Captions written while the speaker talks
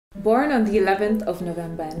Born on the 11th of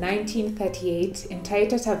November 1938 in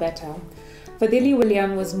Taita Taveta, Fadhili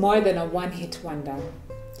William was more than a one-hit wonder.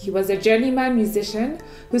 He was a journeyman musician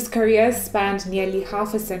whose career spanned nearly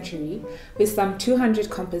half a century, with some 200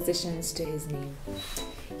 compositions to his name.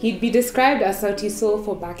 He'd be described as Sauti Sol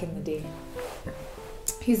for back in the day.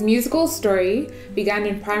 His musical story began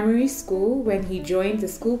in primary school when he joined the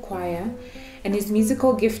school choir, and his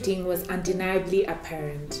musical gifting was undeniably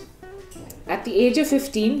apparent. At the age of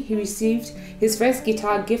 15, he received his first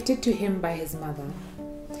guitar gifted to him by his mother.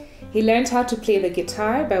 He learned how to play the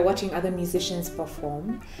guitar by watching other musicians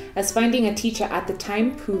perform, as finding a teacher at the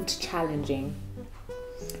time proved challenging.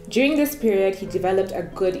 During this period, he developed a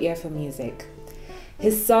good ear for music.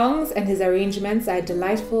 His songs and his arrangements are a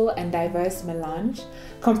delightful and diverse melange,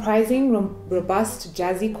 comprising robust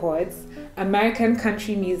jazzy chords, American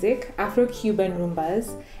country music, Afro-Cuban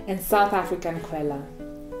rumbas, and South African kwela.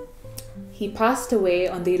 He passed away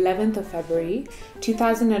on the 11th of February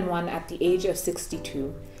 2001 at the age of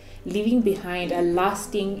 62, leaving behind a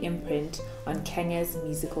lasting imprint on Kenya's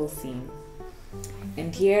musical scene.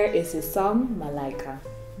 And here is his song, Malaika.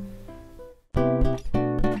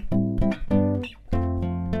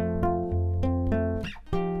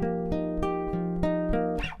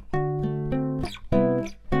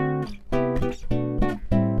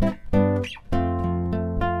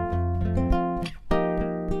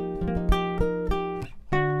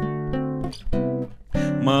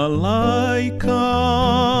 Malaika,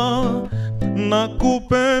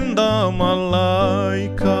 nakupenda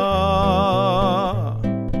malaika.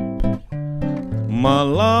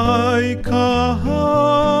 Malaika,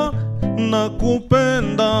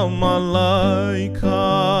 nakupenda malaika.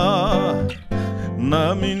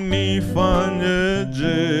 Nami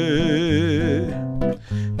nifanyeje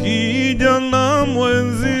kijana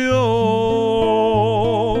mwenzio,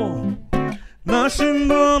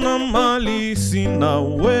 nashindwa na mali sina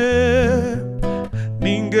we,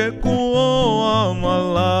 ningekuoa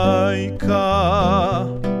malaika.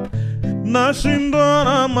 Nashindwa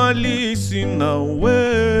na mali sina we,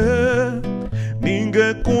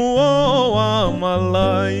 ningekuoa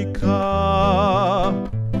malaika.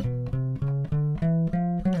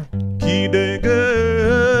 Kidege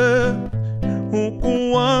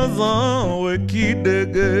hukuwaza we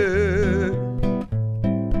kidege,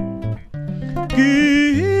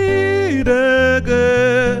 kidege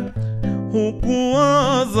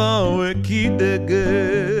hukuwaza we kidege,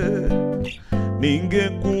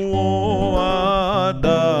 ningekuoa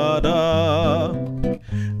dada,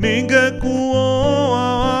 ningekuoa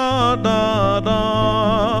dada.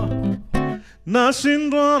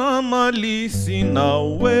 Nashindwa na mali sina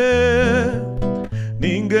we,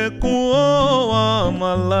 ningekuoa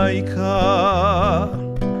malaika.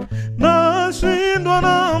 Nashindwa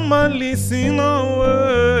na mali sina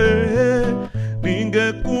we,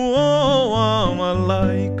 ningekuoa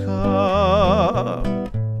malaika.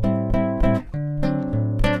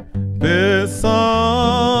 Pesa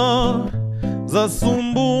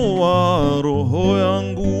zasumbua roho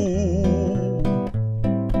yangu,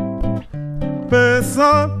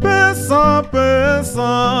 pesa, pesa,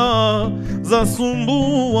 pesa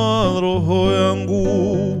zasumbua roho yangu.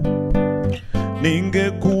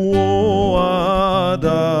 Ningekuoa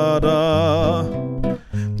dada,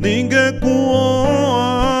 ningekuoa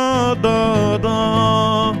dada.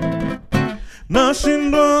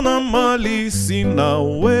 Nashindwa na mali sina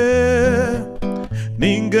we,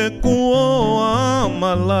 ningekuoa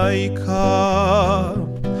malaika.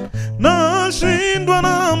 Nashindwa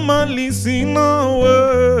na mali sina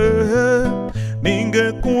we,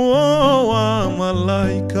 ningekuoa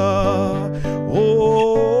malaika.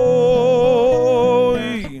 Oh.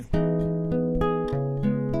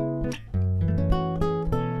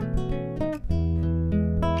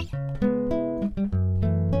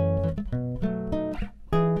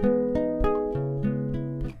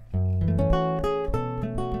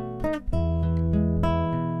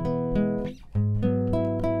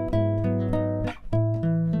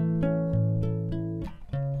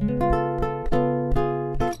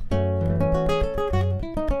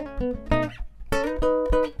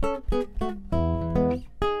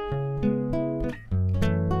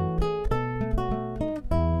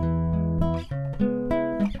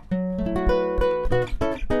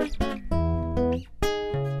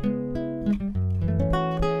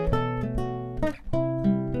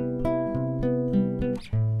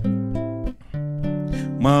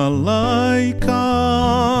 Malaika,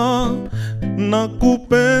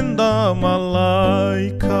 nakupenda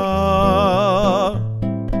malaika.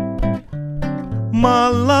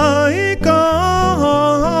 Malaika,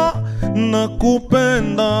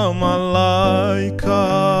 nakupenda malaika.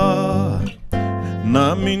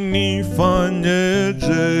 nami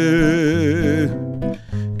nifanyeje?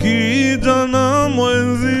 Kijana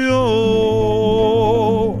mwenzio,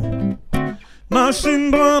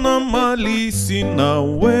 nashindwa na mali sina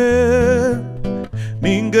we,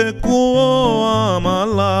 ningekuoa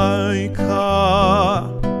malaika.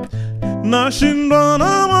 Nashindwa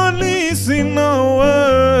na mali sina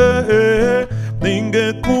we,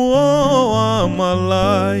 ningekuoa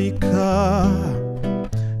malaika.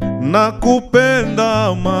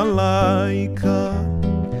 Nakupenda malaika,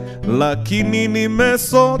 lakini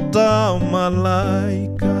nimesota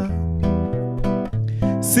malaika.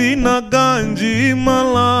 Sina ganji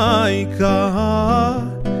malaika,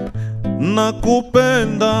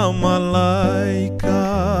 nakupenda malaika.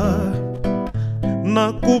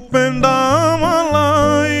 Nakupenda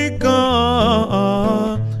malaika,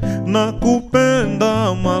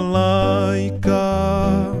 nakupenda malaika.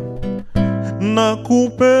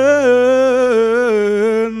 Nakupenda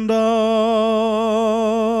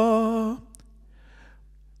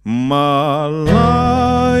malaika.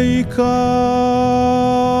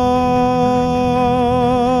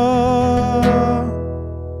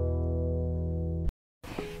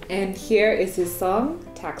 And here is his song,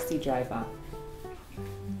 Taxi Driver.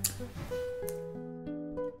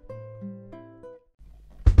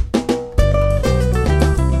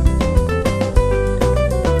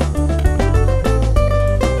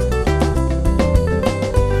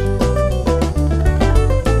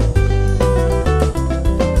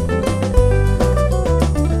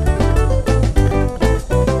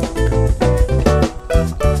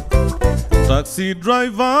 Taxi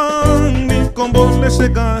driver, nikomboleshe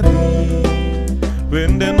gari,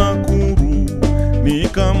 twende Nakuru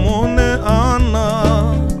nikamwone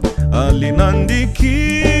Ana.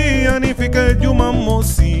 Alinandikia nifike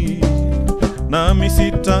Jumamosi, nami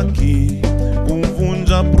sitaki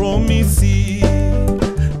kuvunja promisi.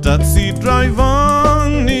 Taxi driver,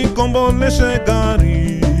 nikomboleshe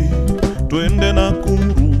gari, twende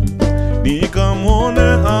Nakuru nikamwone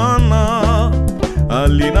Ana.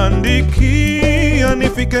 Alinandikia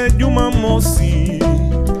nifike Jumamosi,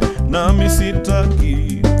 nami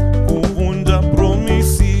sitaki kuvunja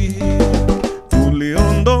promisi.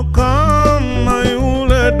 Tuliondoka na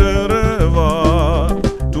yule dereva,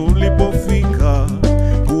 tulipofika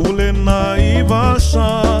kule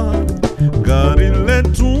Naivasha, gari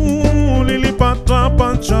letu lilipata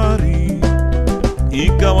panchari,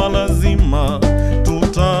 ikawa lazima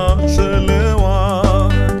tutachelewa.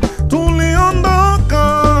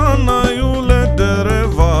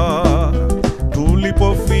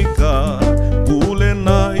 Tulipofika kule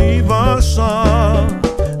Naivasha,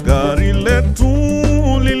 gari letu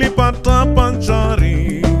lilipata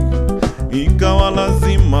panchari, ikawa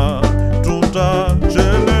lazima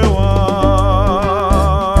tutachelewa.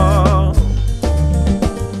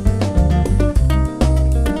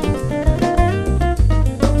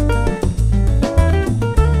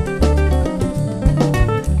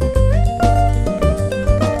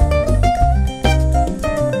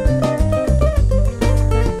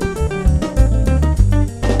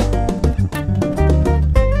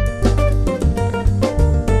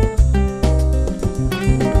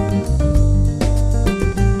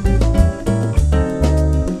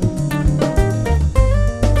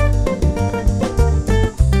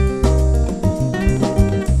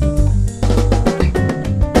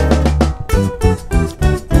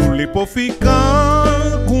 Tulipofika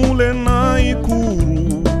kule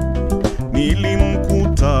Nakuru,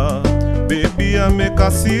 nilimkuta baby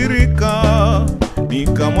amekasirika.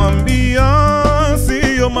 Nikamwambia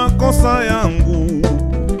siyo makosa yangu,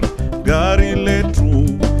 gari letu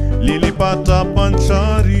lilipata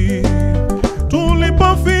panchari.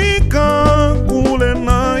 Tulipofika kule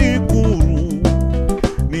Nakuru,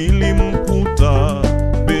 nilimkuta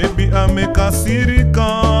baby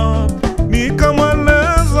amekasirika.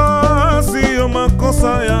 Nikamweleza siyo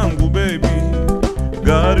makosa yangu baby,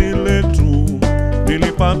 gari letu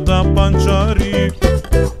lilipata panchari.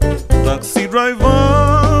 Taxi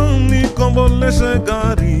driver, nikomboleshe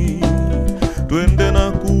gari, twende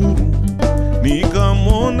Nakuru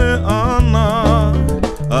nikamwone Ana.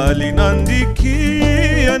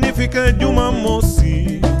 Alinandikia nifike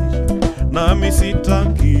Jumamosi, nami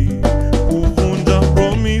sitaki kuvunja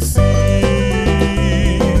promisi.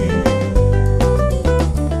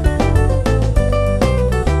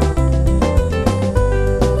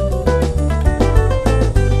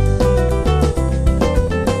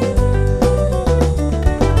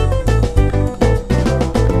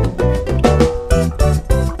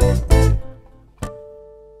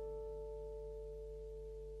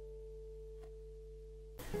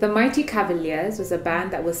 The mighty Mighty Cavaliers was a band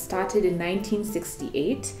that was started in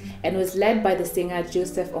 1968 and was led by the singer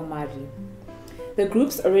Joseph Omari. The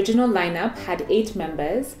group's original lineup had 8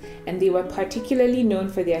 members, and they were particularly known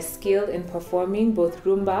for their skill in performing both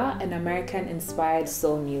rumba and American-inspired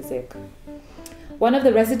soul music. One of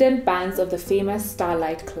the resident bands of the famous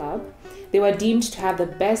Starlight Club, they were deemed to have the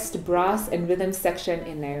best brass and rhythm section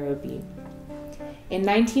in Nairobi. In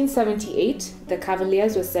 1978, the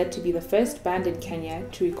Cavaliers were said to be the first band in Kenya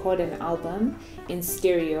to record an album in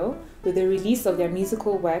stereo with the release of their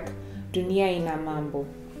musical work, Dunia Ina Mambo.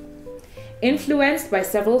 Influenced by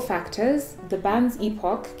several factors, the band's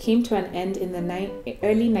epoch came to an end in the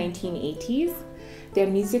early 1980s. Their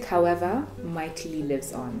music, however, mightily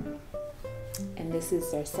lives on. And this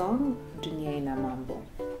is their song, Dunia Ina Mambo.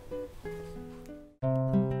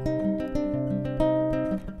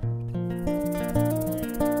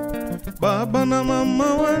 Baba na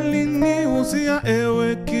mama walinihusia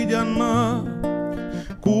ewe kijana,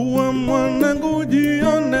 kuwa mwanangu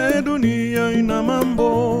jione dunia ina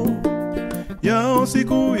mambo. Yao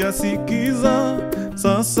siku yasikiza,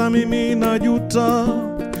 sasa mimi najuta,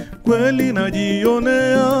 kweli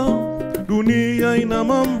najionea, dunia ina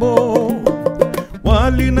mambo.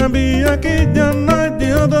 Walinambia kijana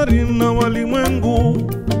jihadhari na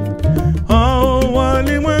walimwengu, hao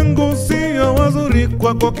walimwengu sio wazuri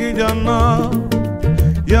kwako kijana.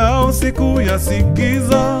 Yao siku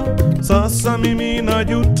yasikiza, sasa mimi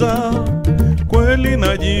najuta, kweli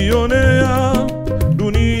najionea,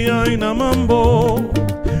 dunia ina mambo.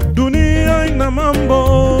 Dunia ina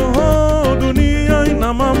mambo, dunia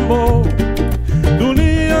ina mambo.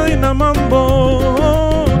 Dunia ina mambo,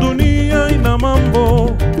 dunia ina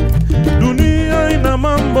mambo. Dunia ina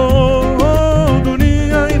mambo,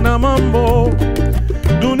 dunia ina mambo.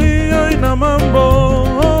 Dunia ina mambo,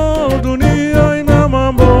 dunia ina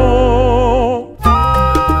mambo.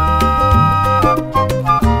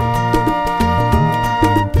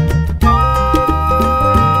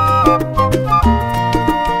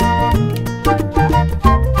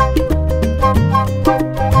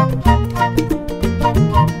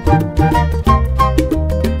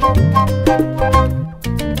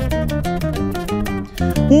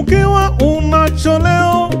 Ukiwa unacho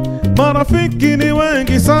leo, marafiki ni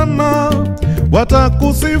wengi sana,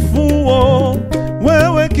 watakusifuo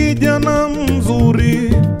wewe kijana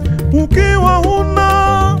mzuri. Ukiwa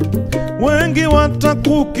huna, wengi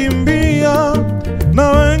watakukimbia, na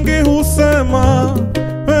wengi husema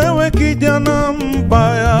wewe kijana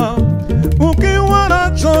mbaya. Ukiwa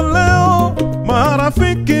nacho leo,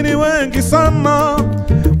 marafiki ni wengi sana,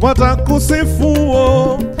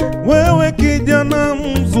 watakusifuo wewe kijana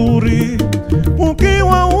mzuri.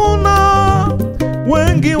 Ukiwa huna,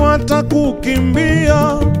 wengi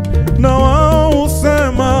watakukimbia, na wao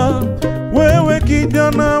husema wewe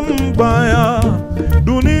kijana mbaya.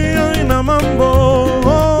 Dunia ina mambo,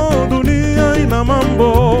 dunia ina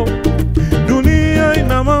mambo. Dunia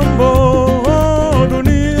ina mambo,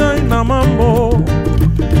 dunia ina mambo.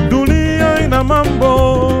 Dunia ina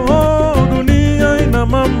mambo, dunia ina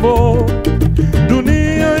mambo.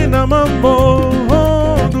 Dunia ina mambo,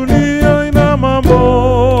 dunia ina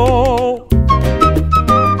mambo.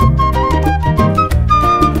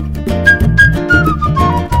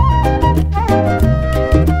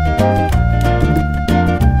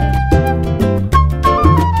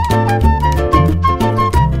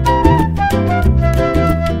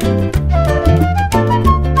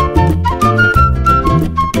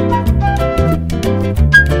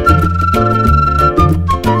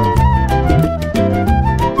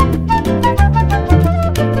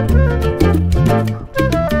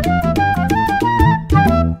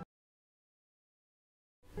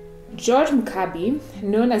 George Mukabi,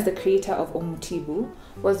 known as the creator of Omutibu,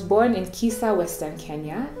 was born in Kisa, Western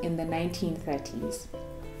Kenya in the 1930s.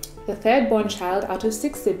 The third-born child out of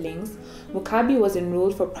 6 siblings, Mukabi was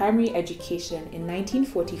enrolled for primary education in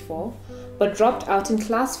 1944, but dropped out in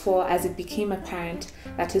class 4 as it became apparent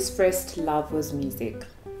that his first love was music.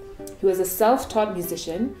 He was a self-taught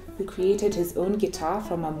musician who created his own guitar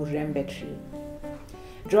from a murembe tree.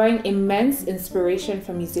 Drawing immense inspiration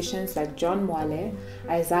from musicians like John Mwale,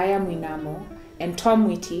 Isaiah Mwinamo, and Tom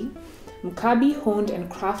Witi, Mukabi honed and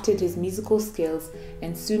crafted his musical skills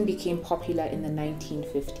and soon became popular in the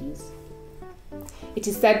 1950s. It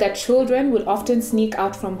is said that children would often sneak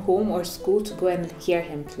out from home or school to go and hear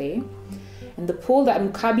him play, and the pull that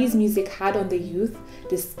Mukabi's music had on the youth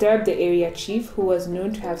disturbed the area chief, who was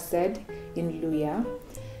known to have said in Luya,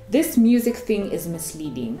 "This music thing is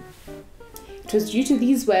misleading." It was due to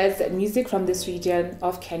these words that music from this region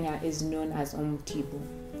of Kenya is known as Omutibu.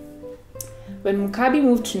 When Mukabi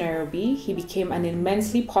moved to Nairobi, he became an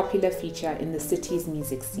immensely popular feature in the city's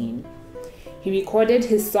music scene. He recorded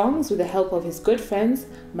his songs with the help of his good friends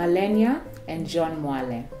Malenya and John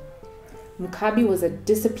Mwale. Mukabi was a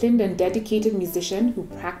disciplined and dedicated musician who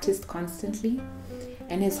practiced constantly,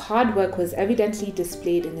 and his hard work was evidently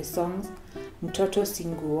displayed in his songs Mtoto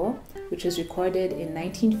Singuo, which was recorded in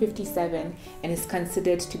 1957 and is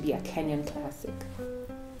considered to be a Kenyan classic.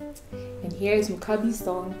 And here is Mukabi's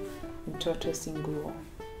song Mtoto Singuo.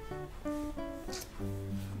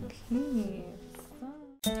 Okay.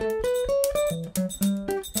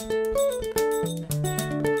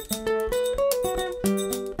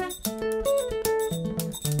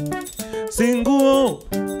 Singuo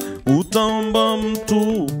utaomba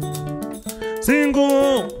mtu,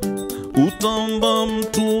 singuo utaomba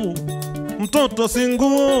mtu, mtoto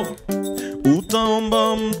singuo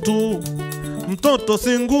utaomba mtu, mtoto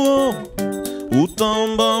singuo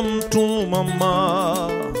utaomba mtu mama.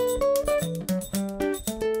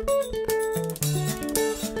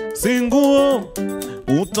 Singuo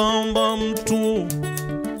utaomba mtu,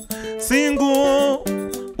 singuo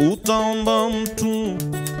utaomba mtu,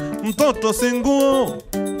 mtoto singuo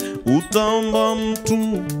utaomba mtu,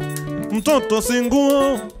 mtoto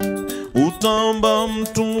singuo utaomba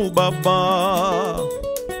mtu baba.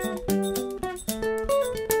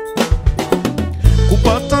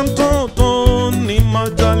 Kupata mtoto ni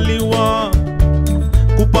majaliwa,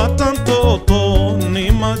 kupata mtoto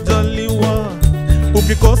ni majaliwa.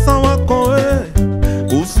 Ukikosa wako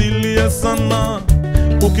usilie sana,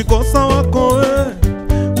 ukikosa wako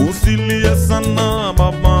usilie sana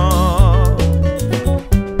mama.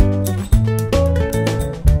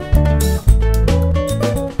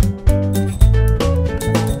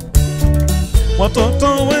 Watoto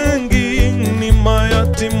wengi ni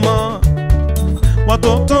mayatima,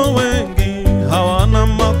 watoto wengi hawana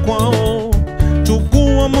makwao.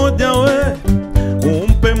 Chukua moja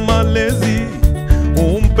umpe malezi,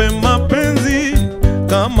 umpe mapenzi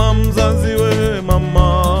kama mzazi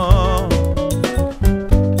mama.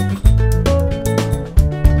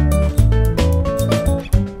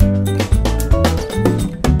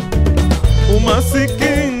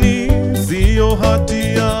 Umasikini sio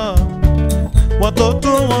hatia,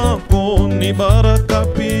 watoto wako ni baraka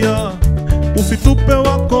pia. Usitupe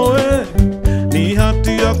wako ni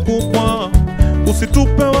hatia kubwa,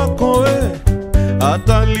 usitupe wako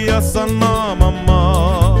atalia sana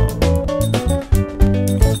mama.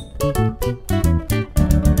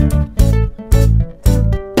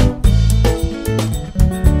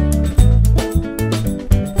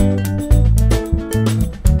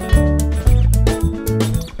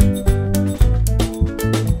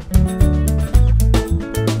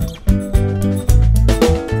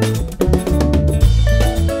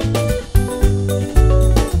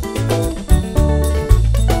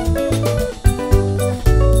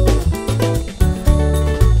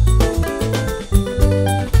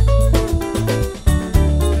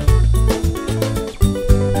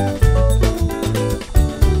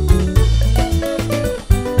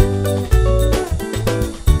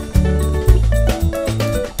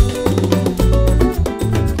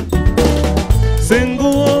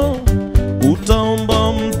 Singuo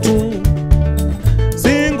utaomba mtu,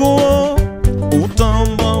 singuo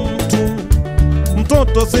utaomba mtu,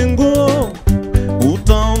 mtoto singuo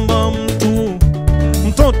utaomba mtu,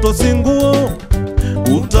 mtoto singuo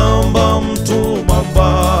utaomba mtu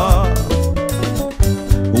baba,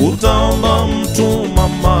 utaomba mtu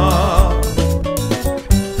mama,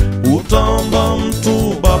 utaomba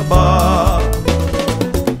mtu baba,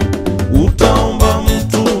 utaomba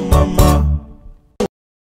mtu mama.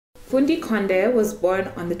 Fundi Konde was born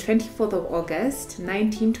on the 24th of August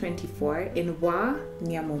 1924 in Wa,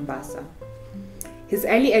 near Mombasa. His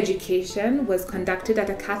early education was conducted at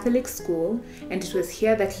a Catholic school, and it was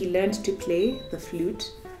here that he learned to play the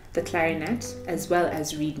flute, the clarinet, as well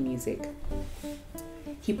as read music.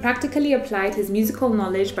 He practically applied his musical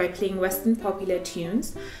knowledge by playing Western popular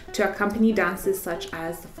tunes to accompany dances such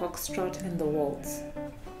as the foxtrot and the waltz.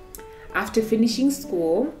 After finishing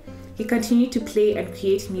school, he continued to play and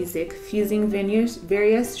create music fusing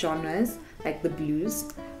various genres like the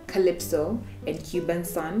blues, calypso, and Cuban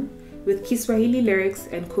son with Kiswahili lyrics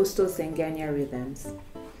and coastal Sengenya rhythms.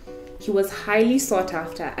 He was highly sought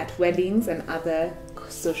after at weddings and other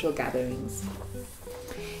social gatherings.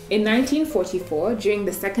 In 1944, during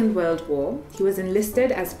the Second World War, he was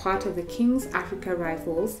enlisted as part of the King's Africa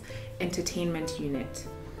Rifles Entertainment Unit.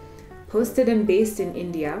 Posted and based in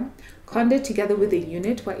India, Konde together with the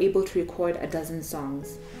unit were able to record 12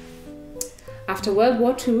 songs. After World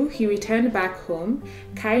War II, he returned back home,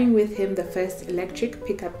 carrying with him the first electric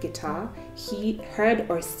pickup guitar he heard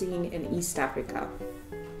or seen in East Africa.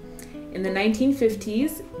 In the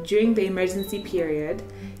 1950s, during the emergency period,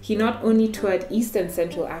 he not only toured East and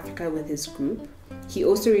Central Africa with his group, he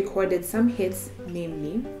also recorded some hits,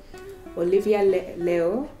 namely Olivia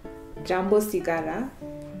Leo, Jambo Sigara,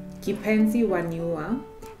 Kipenzi Waniua,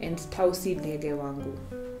 and Tausi Ndege Wangu.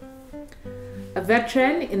 A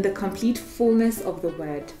veteran in the complete fullness of the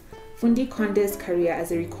word, Fundi Konde's career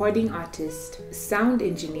as a recording artist, sound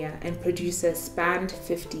engineer, and producer spanned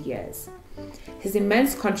 50 years. His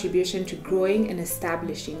immense contribution to growing and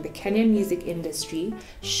establishing the Kenyan music industry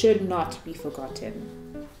should not be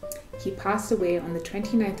forgotten. He passed away on the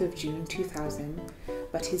 29th of June 2000,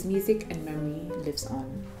 but his music and memory lives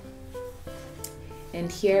on. And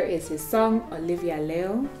here is his song, Olivia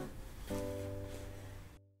Leo.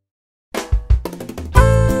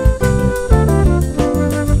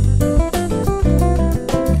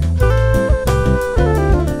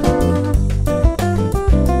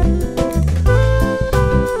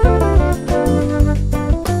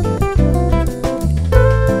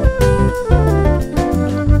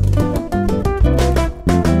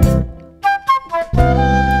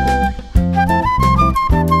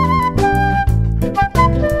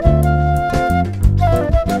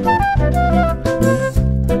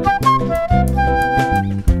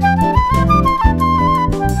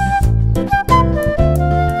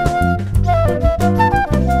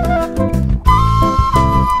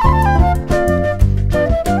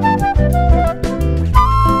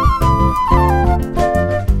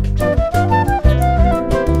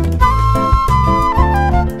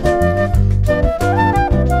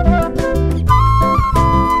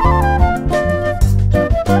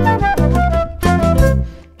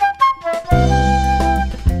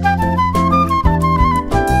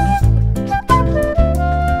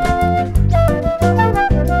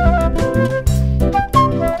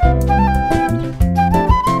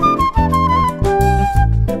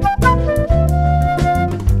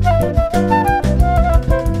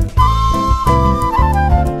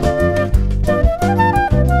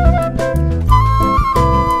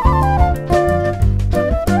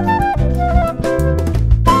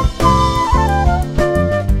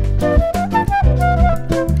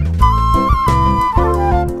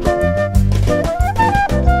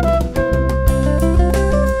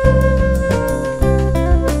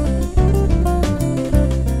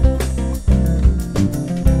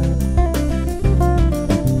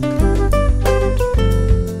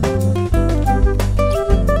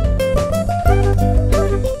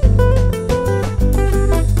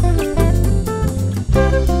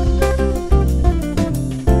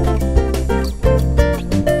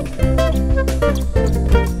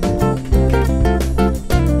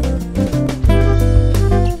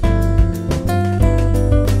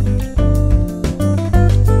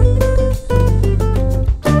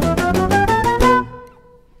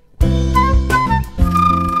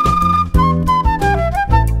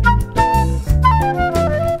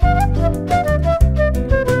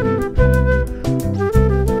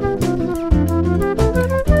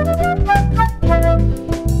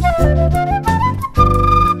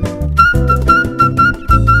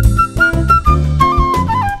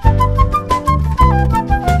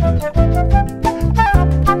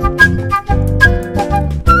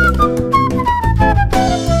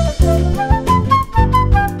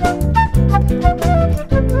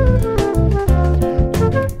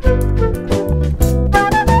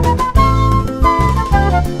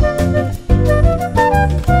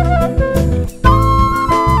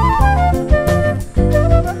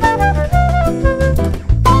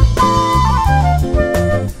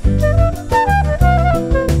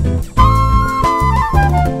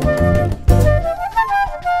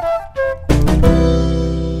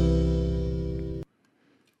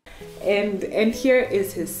 And here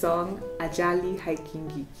is his song, Ajali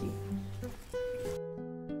Haikingiki.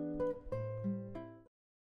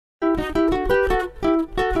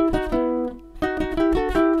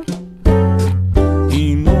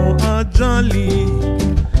 Ino ajali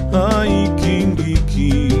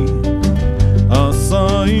haikingiki,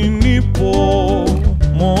 asa inipo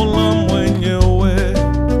Mola mwenyewe.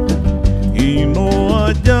 Ino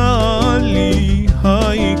ajali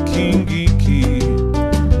haikingiki,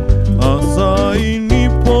 asa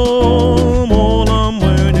inipo Mola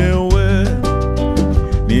mwenyewe.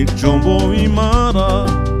 Ni chombo imara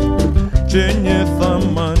chenye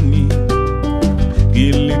thamani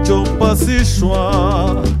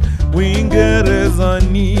kilichopasishwa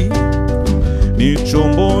Uingerezani. Ni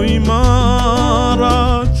chombo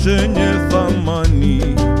imara chenye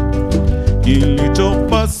thamani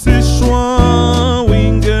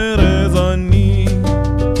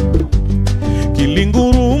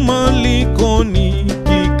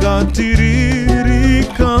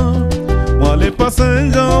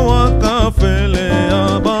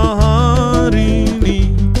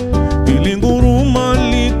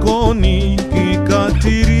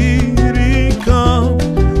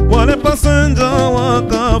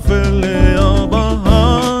kuogelea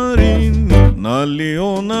baharini,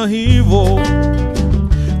 naliona hivyo,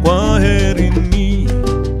 kwaherini.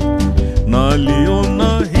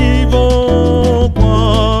 Naliona hivyo,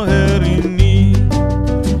 kwaherini.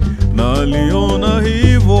 Naliona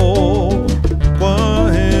hivyo,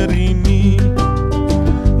 kwaherini.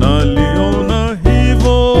 Naliona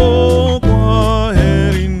hivyo,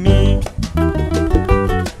 kwaherini.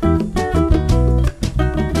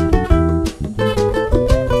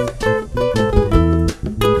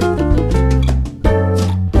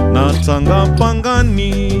 Natanga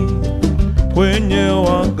pangani kwenye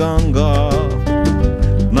waganga,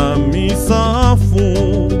 na misafu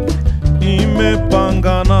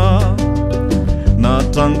imepangana.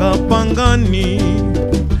 Natanga pangani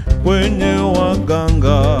kwenye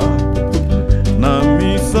waganga, na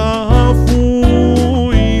misafu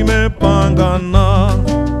imepangana.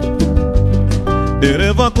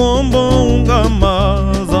 Dereva kombo, ungama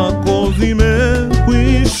zako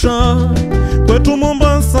zimekwisha. Kwetu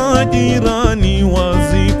Mombasa jirani,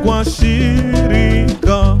 wazi kwa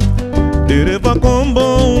shirika. Dereva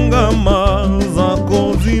kombo, ungama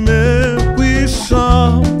zako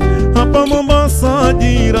zimekwisha. Hapa Mombasa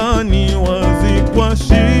jirani, wazi kwa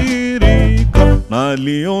shirika.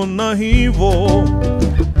 Naliona hivyo,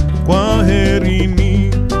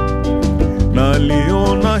 kwaherini.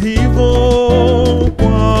 Naliona hivyo,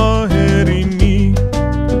 kwaherini.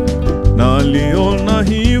 Naliona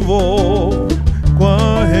hivyo,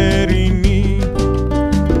 kwaherini.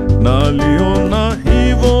 Naliona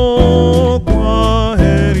hivyo,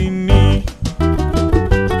 kwaherini.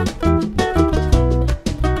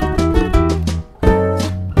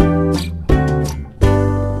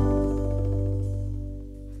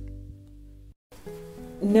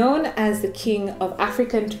 Known as the king of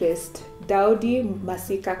African twist, Daudi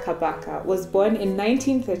Masika Kabaka was born in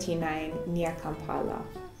 1939 near Kampala.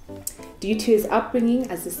 Due to his upbringing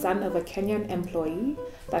as the son of a Kenyan employee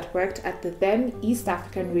that worked at the then East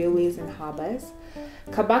African Railways and Harbours,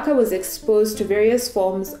 Kabaka was exposed to various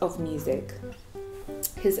forms of music.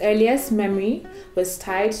 His earliest memory was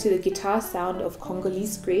tied to the guitar sound of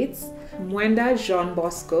Congolese greats Mwenda Jean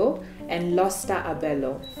Bosco and Losta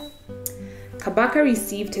Abelo. Kabaka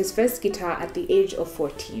received his first guitar at the age of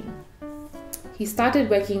 14. He started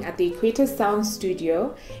working at the Equator Sound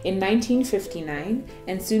Studio in 1959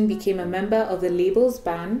 and soon became a member of the label's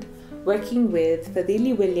band, working with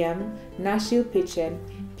Fadhili William, Nashil Pichen,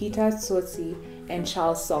 Peter Tsotsi, and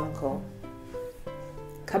Charles Sonko.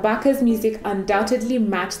 Kabaka's music undoubtedly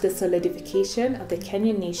matched the solidification of the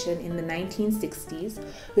Kenyan nation in the 1960s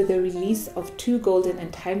with the release of two golden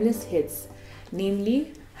and timeless hits,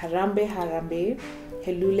 namely Harambe Harambe,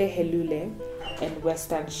 Helule Helule, and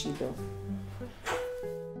Western Shido.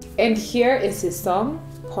 And here is his song,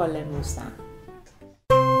 Pole Musa.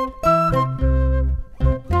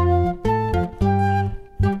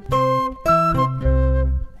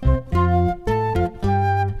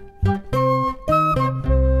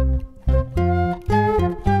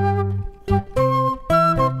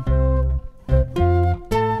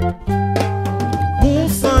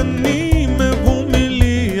 Musa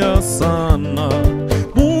nimevumilia sana,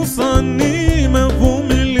 Musa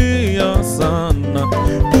nimevumilia sana,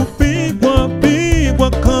 kupigwa pigwa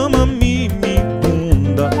kama mimi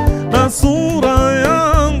punda, na sura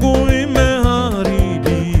yangu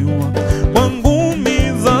imeharibiwa kwa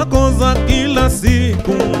ngumi zako za kila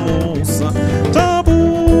siku Musa. Tabu,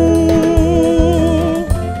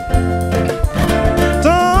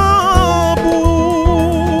 tabu,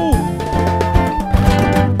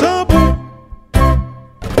 tabu.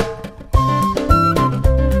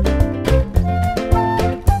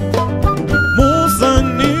 Musa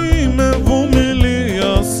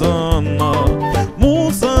nimevumilia sana,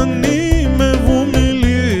 Musa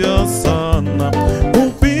nimevumilia sana,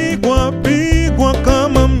 kupigwa pigwa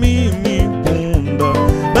kama mimi punda,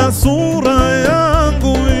 na sura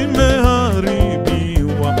yangu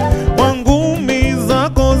imeharibiwa kwa ngumi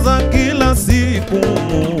zako za kila siku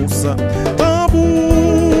Musa. Tabu,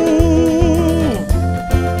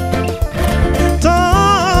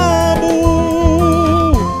 tabu,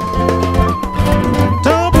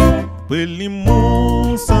 tabu. Kweli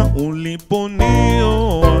Musa,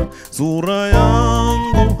 uliponioa sura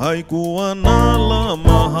yangu haikuwa na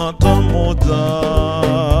alama hata moja.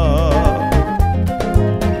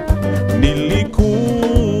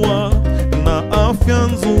 Nilikuwa na afya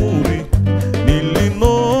nzuri,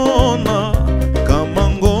 nilinona kama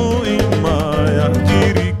ngoima ya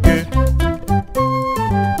kirike.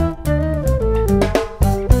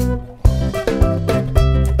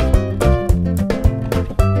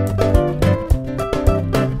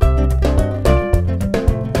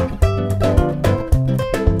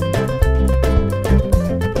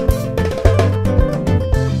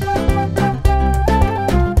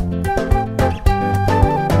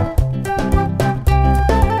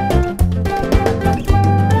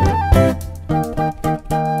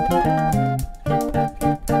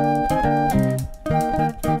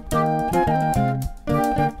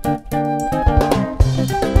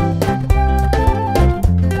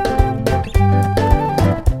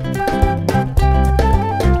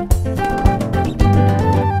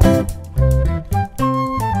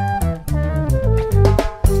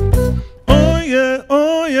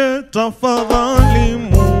 tafadhali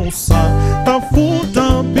Musa,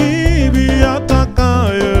 tafuta bibi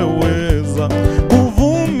atakayeweza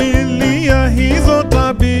kuvumilia hizo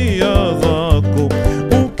tabia zako.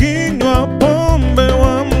 Ukinywa pombe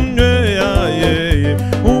wamnywea yeye,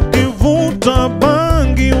 ukivuta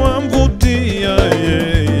bangi wamvutia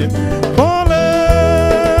yeye. Pole,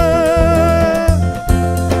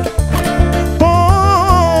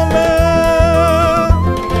 pole,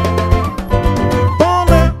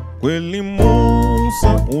 pole. Kweli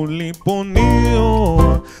Musa,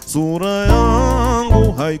 uliponioa sura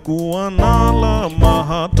yangu haikuwa na alama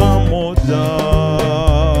hata moja.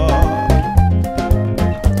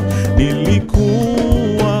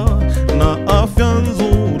 Nilikuwa na afya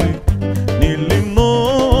nzuri,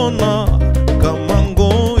 nilinona kama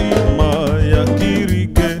ngoima ya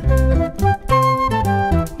kirike.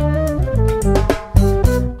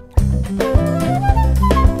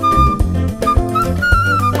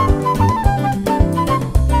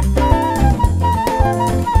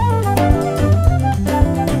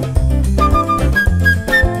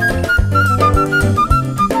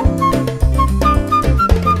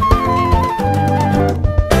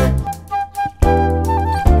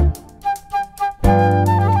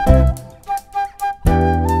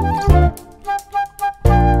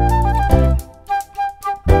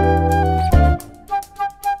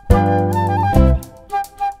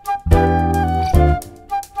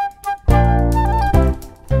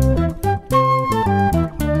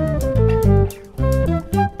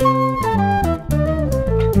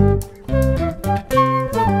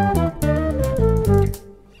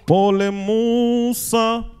 Pole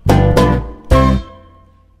Musa.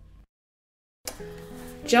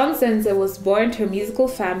 John Zenze was born to a musical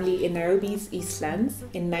family in Nairobi's Eastlands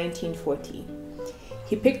in 1940.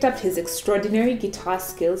 He picked up his extraordinary guitar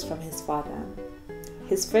skills from his father.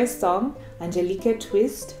 His first song, Angelique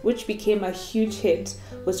Twist, which became a huge hit,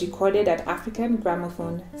 was recorded at African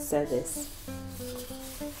Gramophone Service.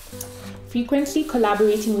 Frequently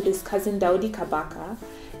collaborating with his cousin Daudi Kabaka,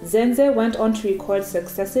 Zenze went on to record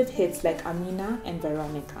successive hits like Amina and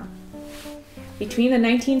Veronica. Between the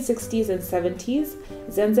 1960s and 70s,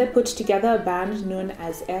 Zenze put together a band known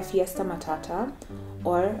as Air Fiesta Matata,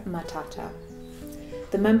 or Matata.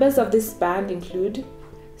 The members of this band include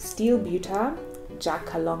Steel Buta, Jack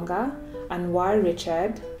Kalonga, Anwar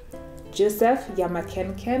Richard, Joseph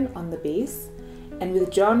Yamakenken on the bass, and with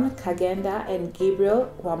John Kagenda and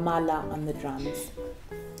Gabriel Wamala on the drums.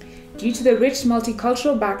 Due to the rich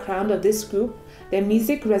multicultural background of this group, their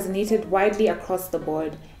music resonated widely across the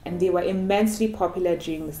board, and they were immensely popular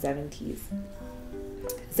during the 70s.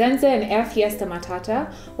 Zenze and Air Fiesta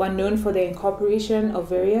Matata were known for their incorporation of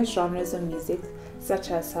various genres of music such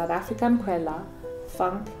as South African kwela,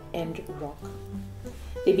 funk, and rock.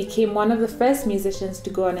 They became one of the first musicians to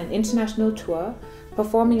go on an international tour,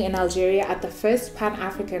 performing in Algeria at the first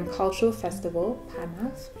Pan-African Cultural Festival,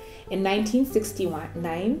 PANAF, in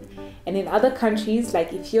 1969, and in other countries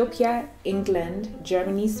like Ethiopia, England,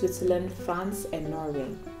 Germany, Switzerland, France, and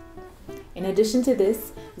Norway. In addition to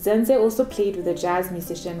this, Zenze also played with the jazz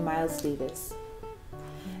musician Miles Davis.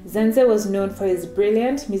 Zenze was known for his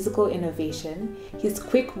brilliant musical innovation, his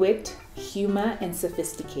quick wit, humor, and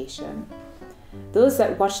sophistication. Those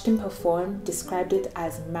that watched him perform described it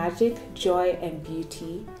as magic, joy, and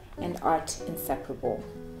beauty, and art inseparable.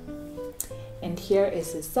 And here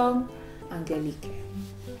is his song, Angelique.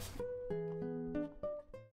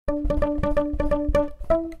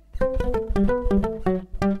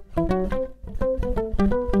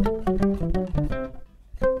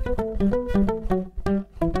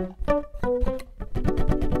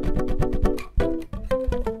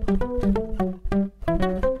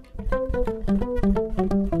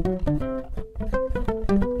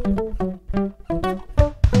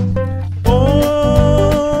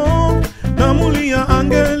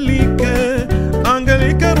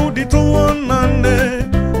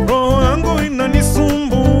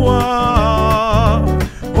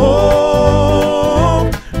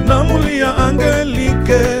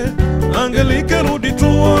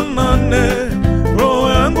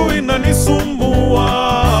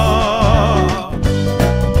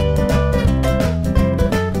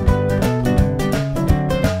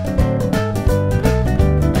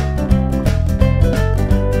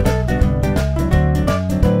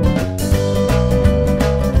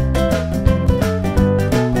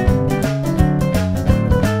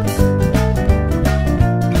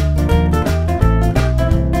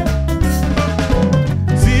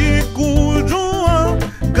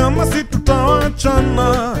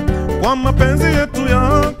 Kwa mapenzi yetu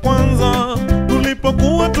ya kwanza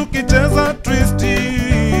tulipokuwa tukicheza twisti,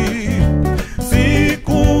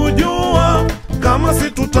 sikujua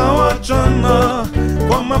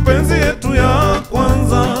mapenzi yetu ya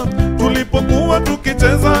kwanza tulipokuwa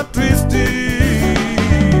tukicheza twisti.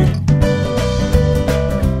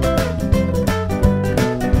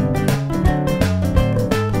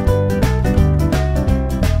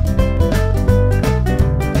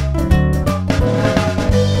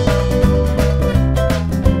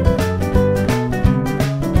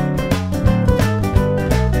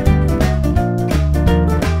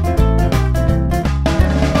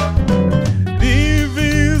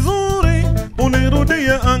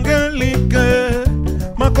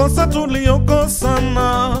 Makosa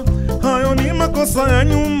tuliyokosana, hayo ni makosa ya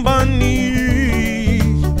nyumbani.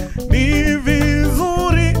 Ni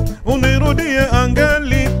vizuri unirudie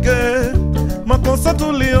Angelike. Makosa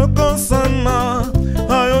tuliyokosana,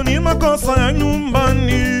 hayo ni makosa ya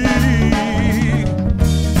nyumbani.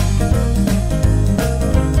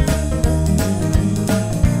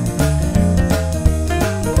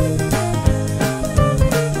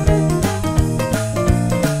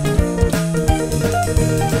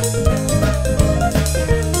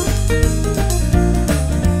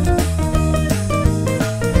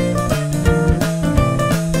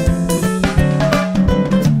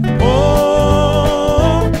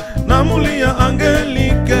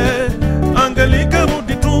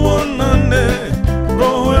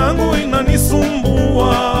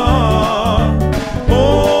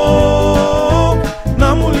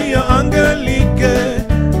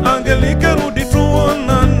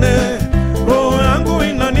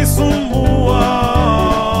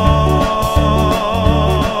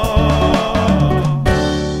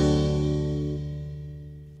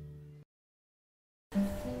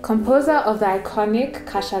 Composer of the iconic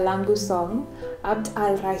Kasha Langu song, Abd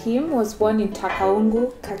al-Rahim was born in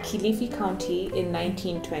Takaungu, Kilifi County in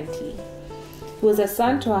 1920. He was a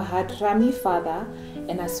son to a Hadrami father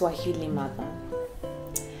and a Swahili mother.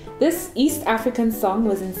 This East African song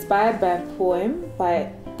was inspired by a poem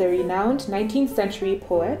by the renowned 19th century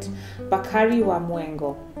poet Bakari wa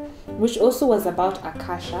Mwengo, which also was about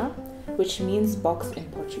Akasha, which means box in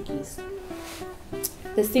Portuguese.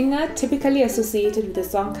 The singer typically associated with the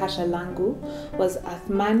song Kasha Langu was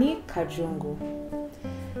Athmani Kajungu.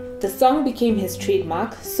 The song became his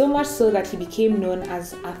trademark, so much so that he became known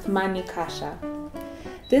as Athmani Kasha.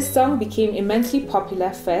 This song became immensely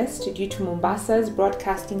popular first due to Mombasa's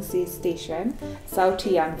broadcasting station,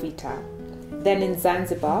 Sauti ya Mvita, then in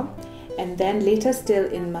Zanzibar, and then later still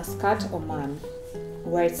in Muscat, Oman,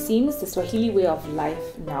 where it seems the Swahili way of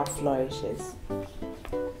life now flourishes.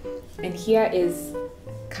 And here is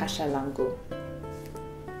Kasha Langu.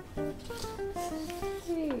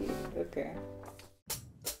 Okay.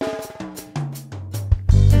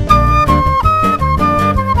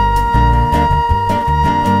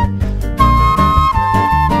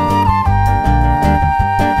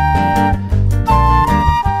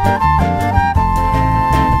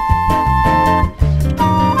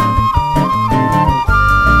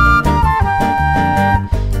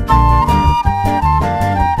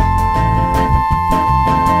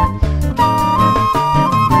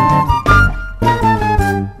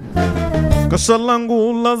 Kasha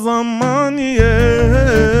langu la zamani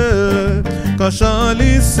kasha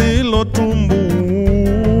lisilo tumbu.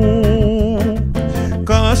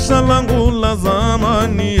 Kasha langu la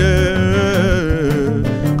zamani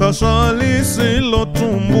kasha lisilo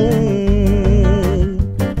tumbu.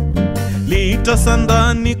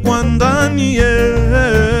 Litasandani kwa ndani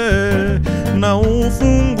na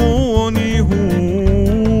ufunguo ni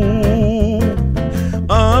huu.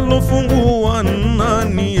 Alofungua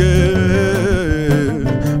nani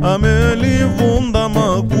amelivunda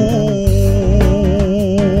makuu.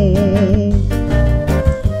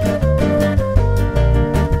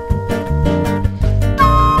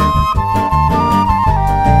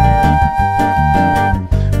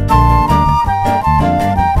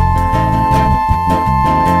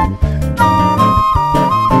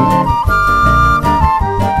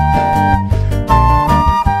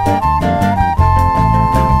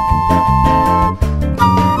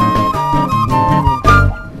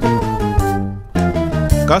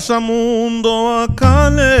 Kasha mundo wa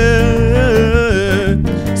kale,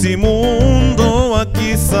 si mundo wa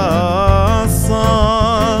kisasa.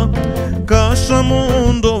 Kasha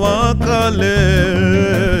mundo wa kale,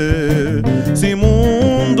 si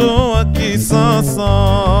mundo wa kisasa.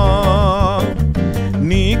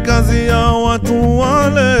 Ni kazi ya watu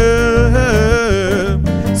wale,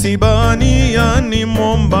 si Bania ni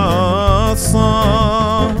Mombasa.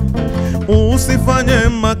 Usifanye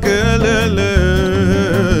makelele,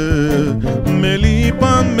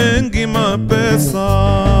 melipa mengi mapesa.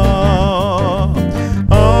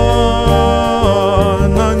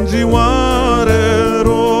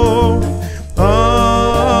 Nanjiwarero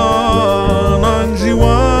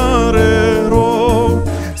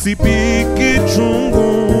sipiki chungu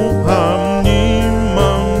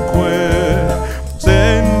hamnyima mkwe,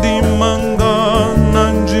 sendi manga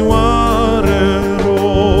na njiwarero,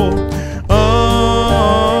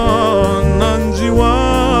 na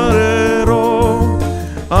njiwarero,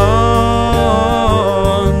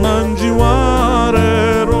 na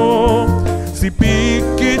njiwarero,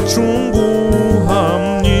 sipiki chungu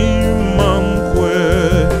hamnyima mkwe,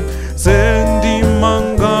 sendi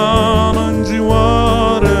manga na njiwarero.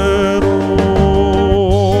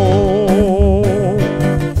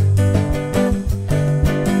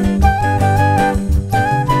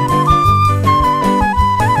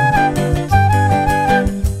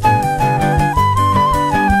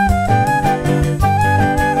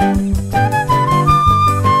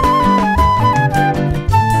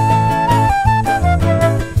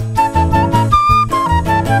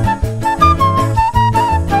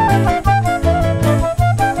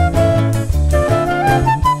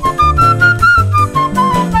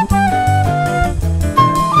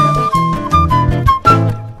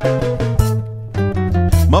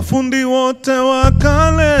 Mafundi wote wa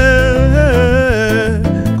kale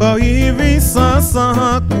kwa hivi sasa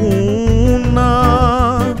hakuna.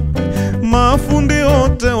 Mafundi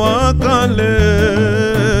wote wa kale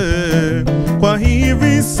kwa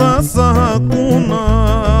hivi sasa hakuna,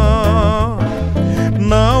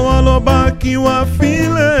 na walobaki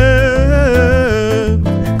wafile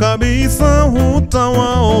kabisa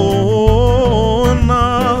hutawaona,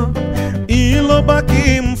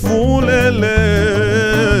 ilobaki mfulele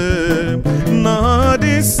na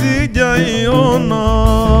hadi sijaiona.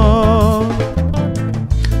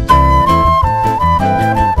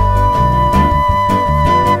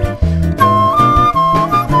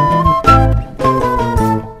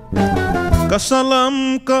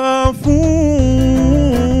 Kashalam kafu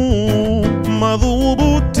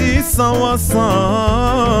madhubuti sawa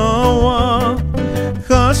sawa,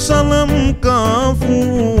 kashalam kafu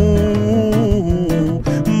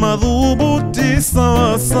madhubuti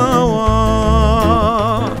sawa sawa,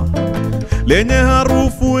 lenye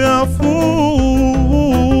harufu ya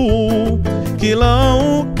fuu kila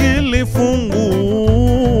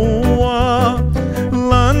ukilifungua,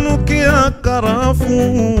 lanukia karafu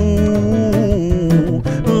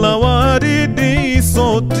la waridi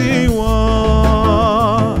isotiwa.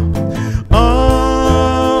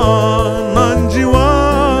 Na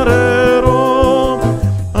njiwarero,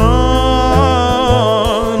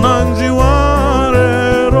 na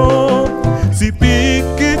njiwarero,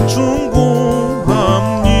 sipiki chungu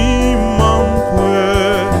hamnyima mkwe,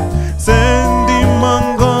 sendi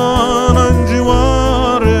manga na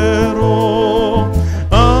njiwarero,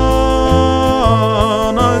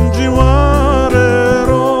 na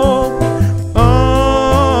njiwarero,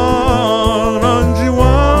 na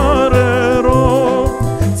njiwarero,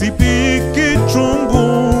 sipiki chungu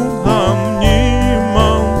hamnyima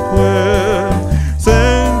mkwe,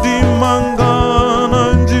 sendi manga na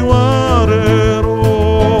njiwarero,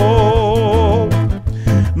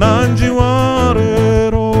 na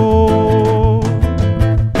njiwarero.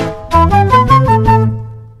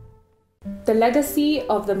 The legacy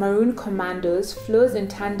of the Maroon Commandos flows in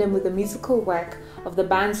tandem with the musical work of the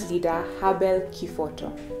band's leader, Habel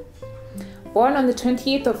Kifoto. Born on the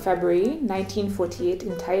 28th of February 1948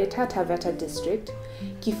 in Taita Taveta district,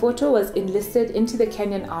 Kifoto was enlisted into the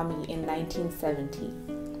Kenyan Army in 1970.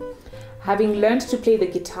 Having learned to play the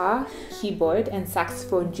guitar, keyboard, and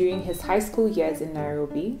saxophone during his high school years in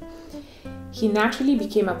Nairobi, he naturally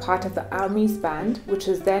became a part of the Army's band, which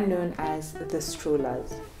was then known as the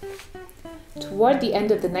Strollers. Toward the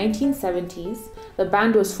end of the 1970s, the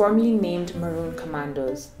band was formally named Maroon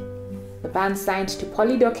Commandos. The band signed to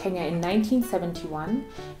Polydor Kenya in 1971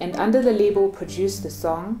 and under the label produced the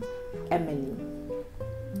song Emily.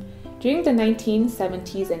 During the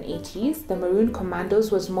 1970s and 80s, the Maroon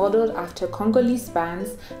Commandos was modeled after Congolese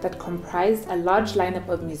bands that comprised a large lineup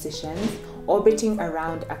of musicians orbiting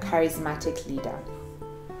around a charismatic leader.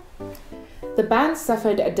 The band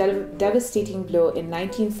suffered a devastating blow in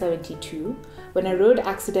 1972 when a road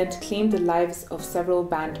accident claimed the lives of several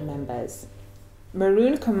band members.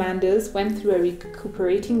 Maroon Commandos went through a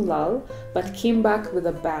recuperating lull but came back with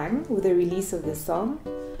a bang with the release of the song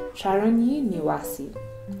Charonyi Niwasi,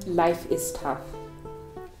 Life is Tough.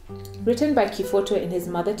 Written by Kifoto in his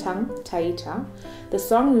mother tongue, Taita, the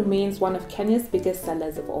song remains one of Kenya's biggest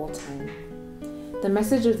sellers of all time. The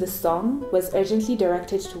message of the song was urgently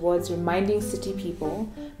directed towards reminding city people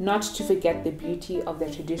not to forget the beauty of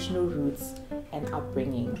their traditional roots and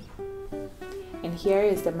upbringing. And here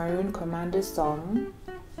is the Maroon Commandos song,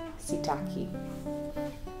 Sitaki.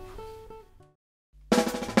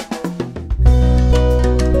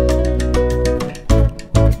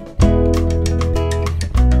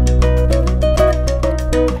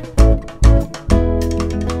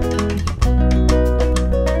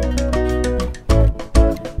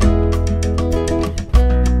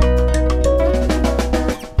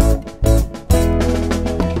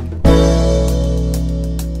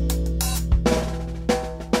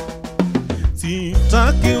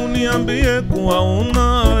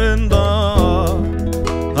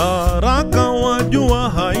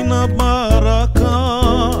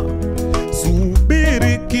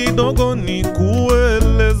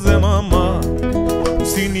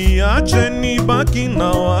 usiniache nibaki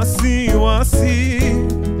na wasiwasi.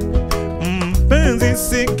 Mpenzi,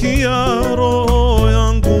 sikia roho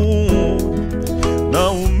yangu,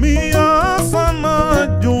 naumia sana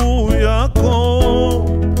juu yako.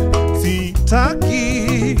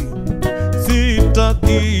 Sitaki,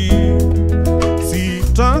 sitaki,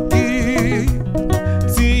 sitaki,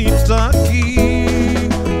 sitaki.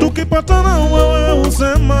 Tukipatana wewe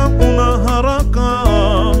usema una haraka,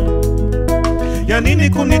 ya nini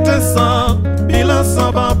kunitesa bila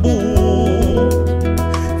sababu?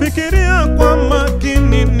 Fikiria kwa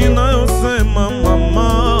makini ninayosema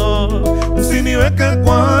mama, usiniweke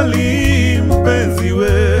kwa hali mpenzi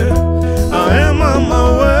we. Ae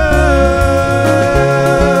mama we,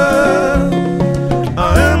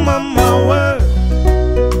 ae mama we.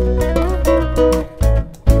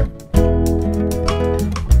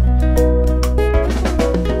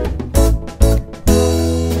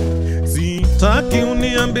 Sitaki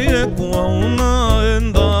uniambie kuwa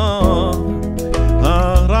unaenda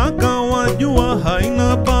haraka, wajua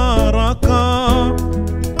haina baraka.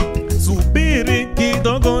 Subiri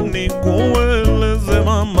kidogo nikueleze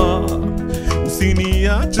mama,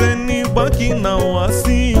 usiniache nibaki na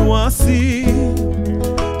wasiwasi.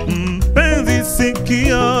 Mpenzi,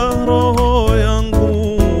 sikia roho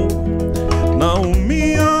yangu,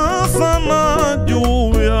 naumia sana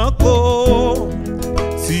juu yako.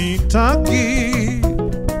 Sitaki,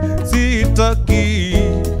 sitaki,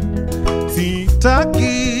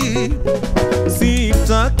 sitaki,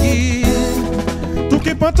 sitaki.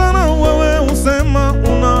 Tukipatana wewe usema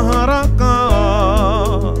una haraka,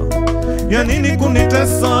 ya nini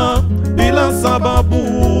kunitesa bila sababu?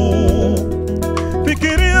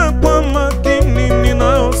 Fikiria kwa makini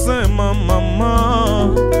ninayosema mama,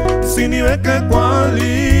 usiniweke kwa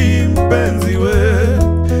hali mpenzi we.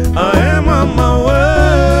 Ae mama we,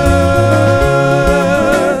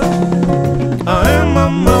 ae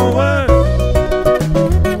mama we.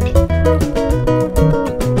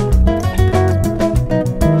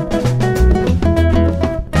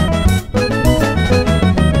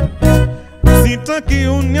 Sitaki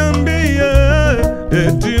uniambie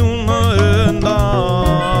eti unaenda,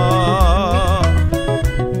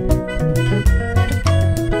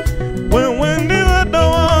 wewe ndiwe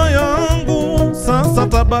dawa yangu, sasa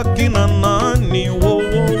tabaki na nani? Wo,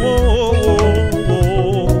 wo, wo,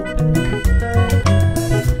 wo.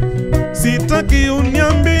 Sitaki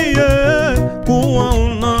uniambie kuwa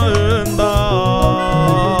unaenda,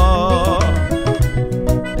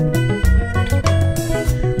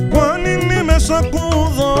 kwani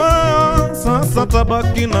nimeshakuzoea, sasa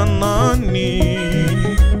tabaki na nani?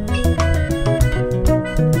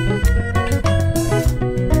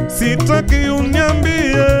 Sitaki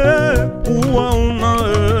uniambie kuwa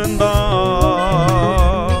unaenda.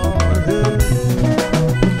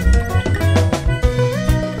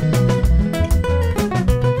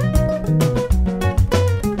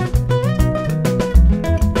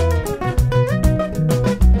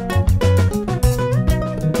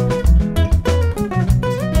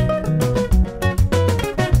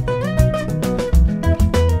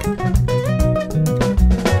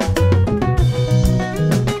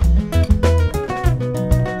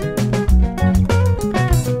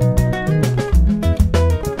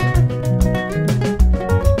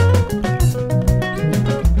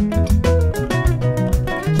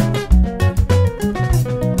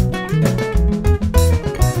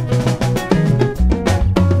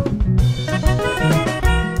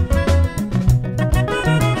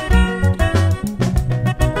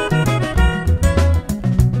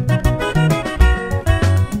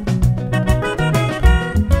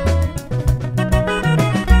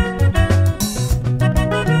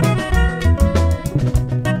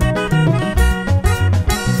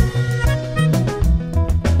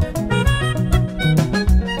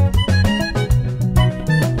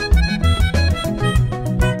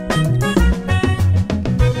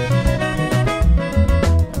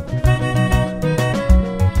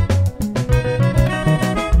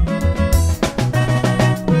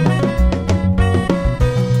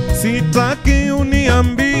 Sitaki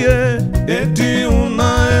uniambie eti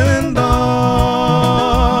unaenda,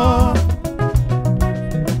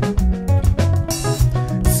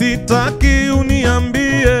 sitaki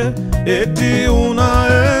uniambie eti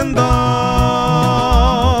unaenda,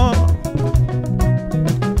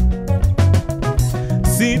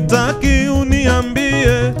 sitaki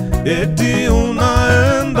uniambie eti